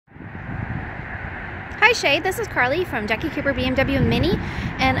Hi Shae, this is Carly from Jackie Cooper BMW Mini,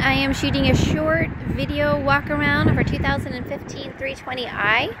 and I am shooting a short video walk around of our 2015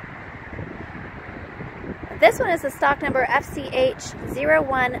 320i. This one is the stock number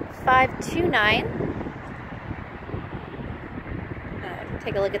FCH01529.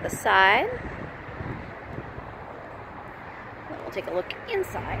 Take a look at the side. We'll take a look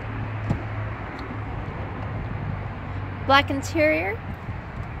inside. Black interior,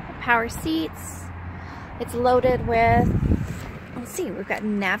 power seats. It's loaded with, let's see, we've got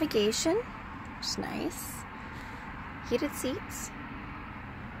navigation, which is nice. Heated seats.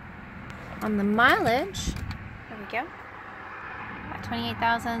 On the mileage, there we go, about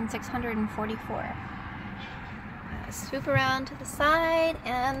 28,644. Swoop around to the side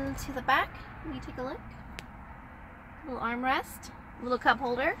and to the back. Let me take a look. A little armrest, a little cup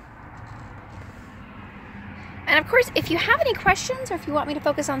holder. And of course, if you have any questions or if you want me to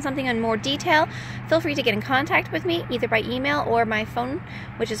focus on something in more detail, feel free to get in contact with me either by email or my phone,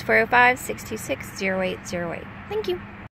 which is 405-626-0808. Thank you.